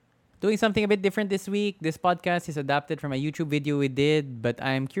Doing something a bit different this week. This podcast is adapted from a YouTube video we did, but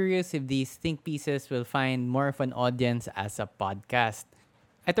I'm curious if these think pieces will find more of an audience as a podcast.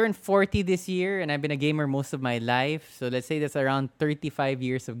 I turned 40 this year and I've been a gamer most of my life. So let's say that's around 35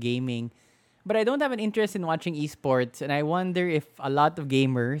 years of gaming. But I don't have an interest in watching esports, and I wonder if a lot of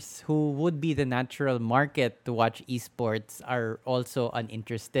gamers who would be the natural market to watch esports are also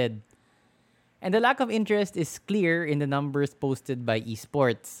uninterested. And the lack of interest is clear in the numbers posted by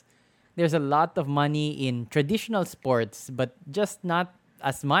esports. There's a lot of money in traditional sports, but just not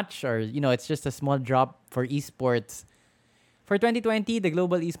as much, or it's just a small drop for esports. For 2020, the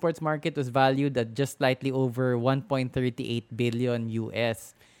global esports market was valued at just slightly over 1.38 billion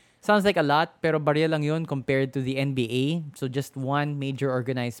US. Sounds like a lot, pero barya lang yun compared to the NBA, so just one major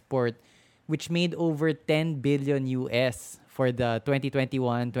organized sport, which made over 10 billion US for the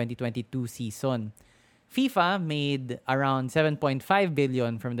 2021-2022 season. FIFA made around 7.5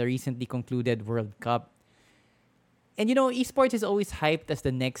 billion from the recently concluded World Cup. And esports is always hyped as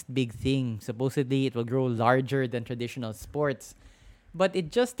the next big thing. Supposedly, it will grow larger than traditional sports. But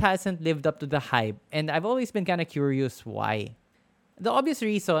it just hasn't lived up to the hype, and I've always been kind of curious why. The obvious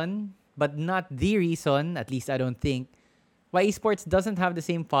reason, but not the reason, at least I don't think, why esports doesn't have the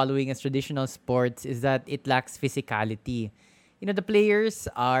same following as traditional sports is that it lacks physicality. The players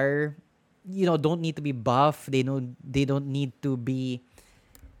are, don't need to be buff. They don't need to be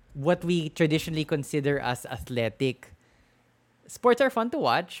what we traditionally consider as athletic. Sports are fun to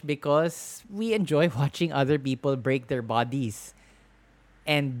watch because we enjoy watching other people break their bodies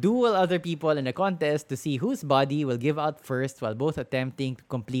and duel other people in a contest to see whose body will give out first while both attempting to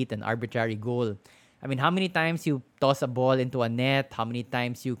complete an arbitrary goal. I mean, how many times you toss a ball into a net, how many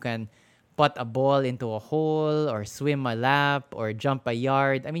times you can put a ball into a hole or swim a lap or jump a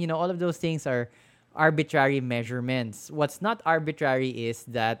yard. I mean, all of those things are arbitrary measurements. What's not arbitrary is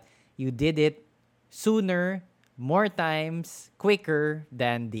that you did it sooner, more times, quicker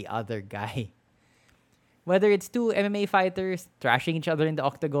than the other guy. Whether it's two MMA fighters thrashing each other in the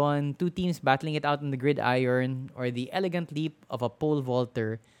octagon, two teams battling it out on the gridiron, or the elegant leap of a pole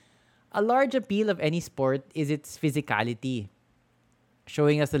vaulter, a large appeal of any sport is its physicality,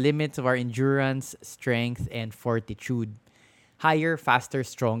 showing us the limits of our endurance, strength, and fortitude. Higher, faster,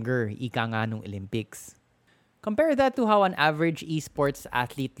 stronger, ika nga nung Olympics. Compare that to how an average esports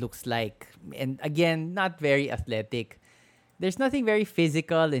athlete looks like. And again, not very athletic. There's nothing very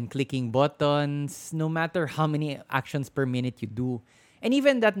physical in clicking buttons, no matter how many actions per minute you do. And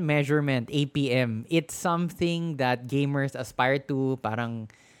even that measurement, APM, it's something that gamers aspire to. Parang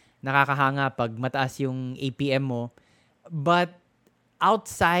nakakahanga pag mataas yung APM mo. But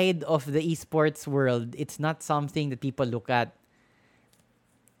outside of the esports world, it's not something that people look at.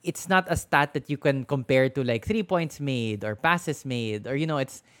 It's not a stat that you can compare to like 3 points made or passes made, or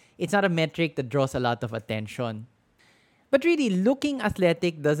it's not a metric that draws a lot of attention. But really, looking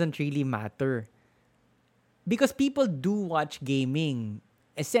athletic doesn't really matter. Because people do watch gaming.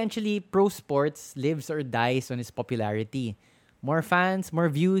 Essentially, pro sports lives or dies on its popularity. More fans, more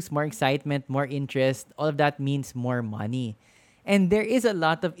views, more excitement, more interest, all of that means more money. And there is a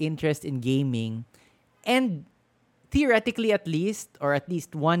lot of interest in gaming. And theoretically at least, or at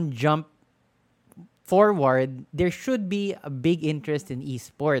least one jump forward, there should be a big interest in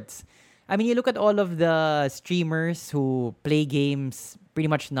esports. I mean, you look at all of the streamers who play games pretty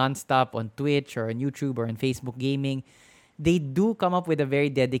much nonstop on Twitch or on YouTube or on Facebook Gaming. They do come up with a very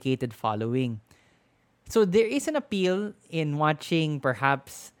dedicated following. So there is an appeal in watching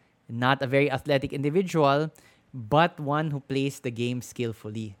perhaps not a very athletic individual, but one who plays the game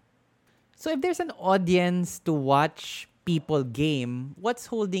skillfully. So if there's an audience to watch people game, what's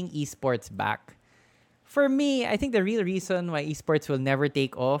holding esports back? For me, I think the real reason why esports will never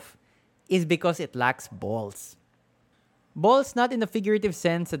take off is because it lacks balls. Balls not in the figurative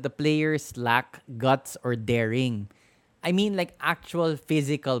sense that the players lack guts or daring. I mean like actual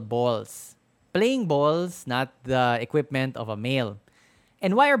physical balls. Playing balls, not the equipment of a male.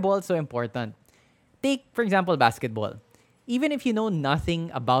 And why are balls so important? Take, for example, basketball. Even if you know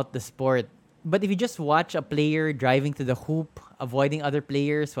nothing about the sport, but if you just watch a player driving to the hoop, avoiding other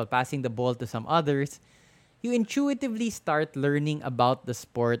players while passing the ball to some others, you intuitively start learning about the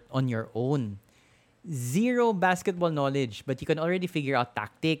sport on your own. Zero basketball knowledge, but you can already figure out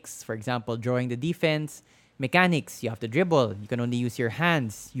tactics. For example, drawing the defense, mechanics, you have to dribble, you can only use your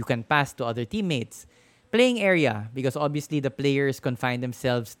hands, you can pass to other teammates. Playing area, because obviously the players confine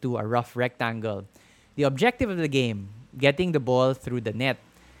themselves to a rough rectangle. The objective of the game, getting the ball through the net.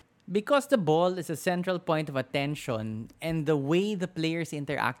 Because the ball is a central point of attention and the way the players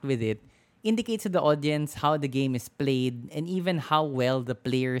interact with it indicates to the audience how the game is played and even how well the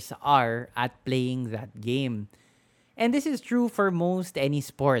players are at playing that game. And this is true for most any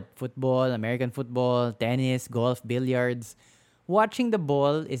sport: football, American football, tennis, golf, billiards. Watching the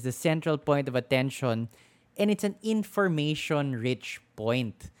ball is the central point of attention, and it's an information rich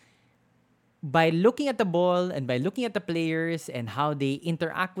point. By looking at the ball and by looking at the players and how they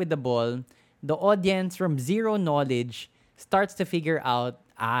interact with the ball, the audience from zero knowledge starts to figure out,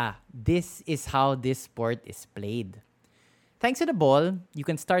 this is how this sport is played. Thanks to the ball, you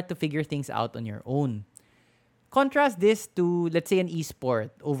can start to figure things out on your own. Contrast this to, let's say, an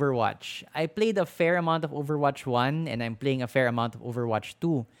esport, Overwatch. I played a fair amount of Overwatch 1 and I'm playing a fair amount of Overwatch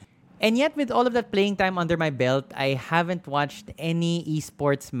 2. And yet, with all of that playing time under my belt, I haven't watched any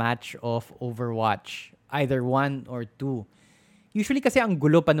esports match of Overwatch, either 1 or 2. Usually kasi ang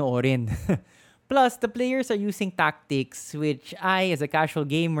gulo panoorin. Plus, the players are using tactics which I, as a casual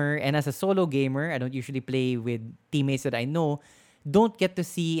gamer and as a solo gamer, I don't usually play with teammates that I know, don't get to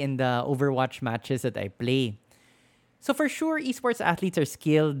see in the Overwatch matches that I play. So for sure, esports athletes are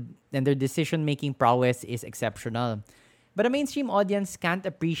skilled and their decision-making prowess is exceptional. But a mainstream audience can't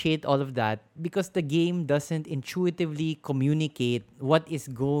appreciate all of that because the game doesn't intuitively communicate what is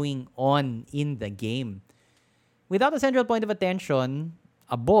going on in the game. Without a central point of attention,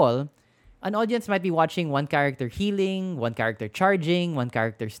 a ball, an audience might be watching one character healing, one character charging, one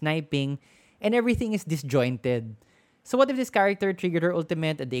character sniping, and everything is disjointed. So what if this character triggered her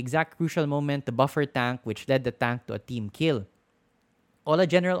ultimate at the exact crucial moment to buff her tank, which led the tank to a team kill? All a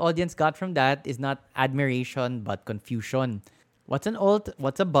general audience got from that is not admiration but confusion. What's an ult,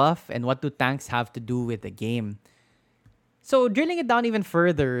 what's a buff, and what do tanks have to do with the game? So drilling it down even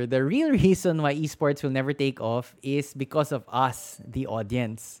further, the real reason why esports will never take off is because of us, the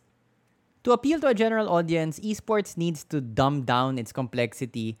audience. To appeal to a general audience, esports needs to dumb down its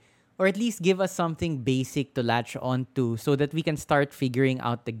complexity or at least give us something basic to latch onto so that we can start figuring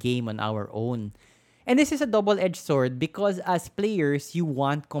out the game on our own. And this is a double-edged sword because as players, you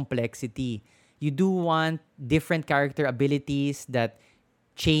want complexity. You do want different character abilities that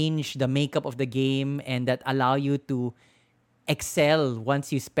change the makeup of the game and that allow you to excel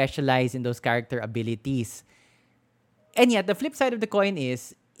once you specialize in those character abilities. And yet, the flip side of the coin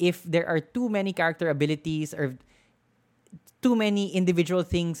is if there are too many character abilities or too many individual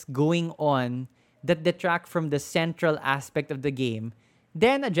things going on that detract from the central aspect of the game,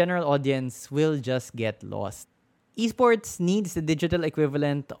 then a general audience will just get lost. Esports needs the digital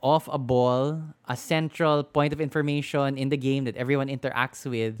equivalent of a ball, a central point of information in the game that everyone interacts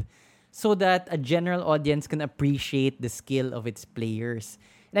with, so that a general audience can appreciate the skill of its players.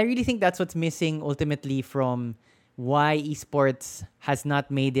 And I really think that's what's missing ultimately from why esports has not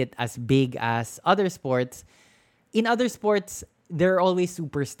made it as big as other sports. In other sports, there are always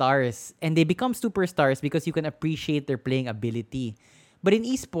superstars, and they become superstars because you can appreciate their playing ability. But in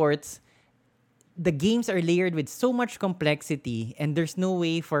esports, the games are layered with so much complexity and there's no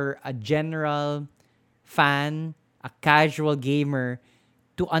way for a general fan, a casual gamer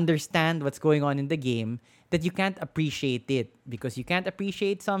to understand what's going on in the game that you can't appreciate it because you can't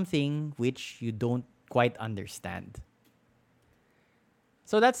appreciate something which you don't quite understand.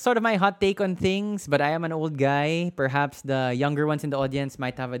 So that's sort of my hot take on things, but I am an old guy. Perhaps the younger ones in the audience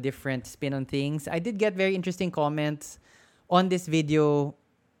might have a different spin on things. I did get very interesting comments on this video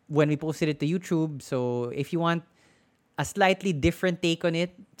when we posted it to YouTube. So if you want a slightly different take on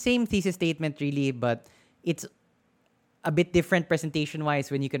it, same thesis statement really, but it's a bit different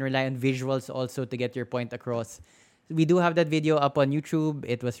presentation-wise when you can rely on visuals also to get your point across. We do have that video up on YouTube.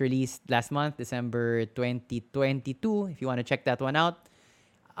 It was released last month, December 2022, if you want to check that one out.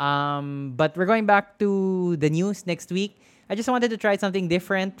 But we're going back to the news next week. I just wanted to try something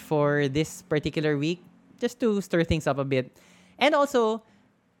different for this particular week, just to stir things up a bit. And also,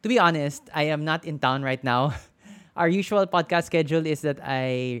 to be honest, I am not in town right now. Our usual podcast schedule is that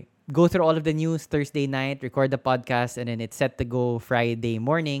I go through all of the news Thursday night, record the podcast, and then it's set to go Friday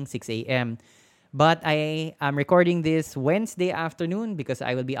morning, 6 a.m. But I am recording this Wednesday afternoon because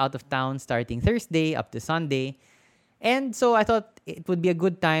I will be out of town starting Thursday up to Sunday. And so I thought it would be a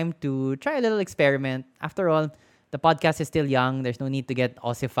good time to try a little experiment. After all, the podcast is still young. There's no need to get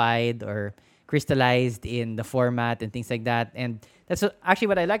ossified or crystallized in the format and things like that. And that's actually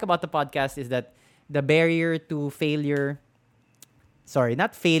what I like about the podcast is that the barrier to failure,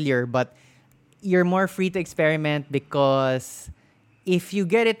 not failure, but you're more free to experiment because if you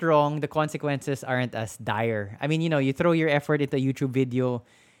get it wrong, the consequences aren't as dire. I mean, you throw your effort into a YouTube video,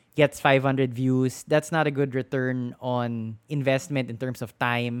 gets 500 views. That's not a good return on investment in terms of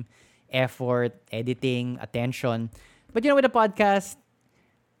time, effort, editing, attention. But with a podcast,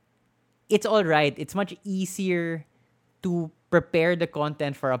 it's all right. It's much easier to prepare the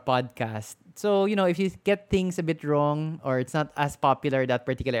content for a podcast. So, if you get things a bit wrong or it's not as popular that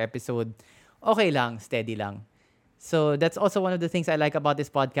particular episode, okay lang, steady lang. So that's also one of the things I like about this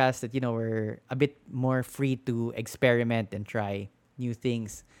podcast that, we're a bit more free to experiment and try new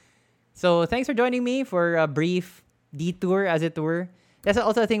things. So thanks for joining me for a brief detour, as it were. That's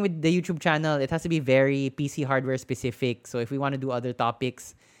also a thing with the YouTube channel. It has to be very PC hardware specific. So if we want to do other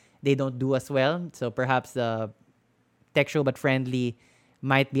topics, they don't do as well. So perhaps the tech show but friendly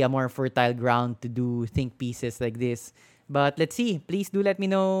might be a more fertile ground to do think pieces like this. But let's see. Please do let me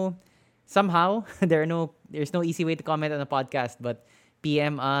know somehow. There's no easy way to comment on a podcast, but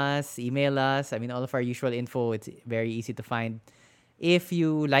PM us, email us. I mean, all of our usual info. It's very easy to find. If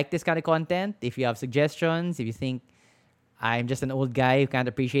you like this kind of content, if you have suggestions, if you think I'm just an old guy who can't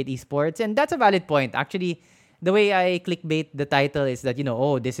appreciate esports, and that's a valid point. Actually, the way I clickbait the title is that,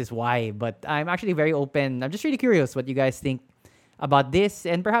 oh, this is why. But I'm actually very open. I'm just really curious what you guys think about this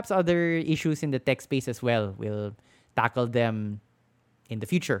and perhaps other issues in the tech space as well. We'll tackle them in the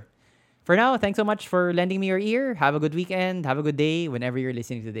future. For now, thanks so much for lending me your ear. Have a good weekend. Have a good day whenever you're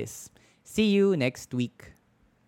listening to this. See you next week.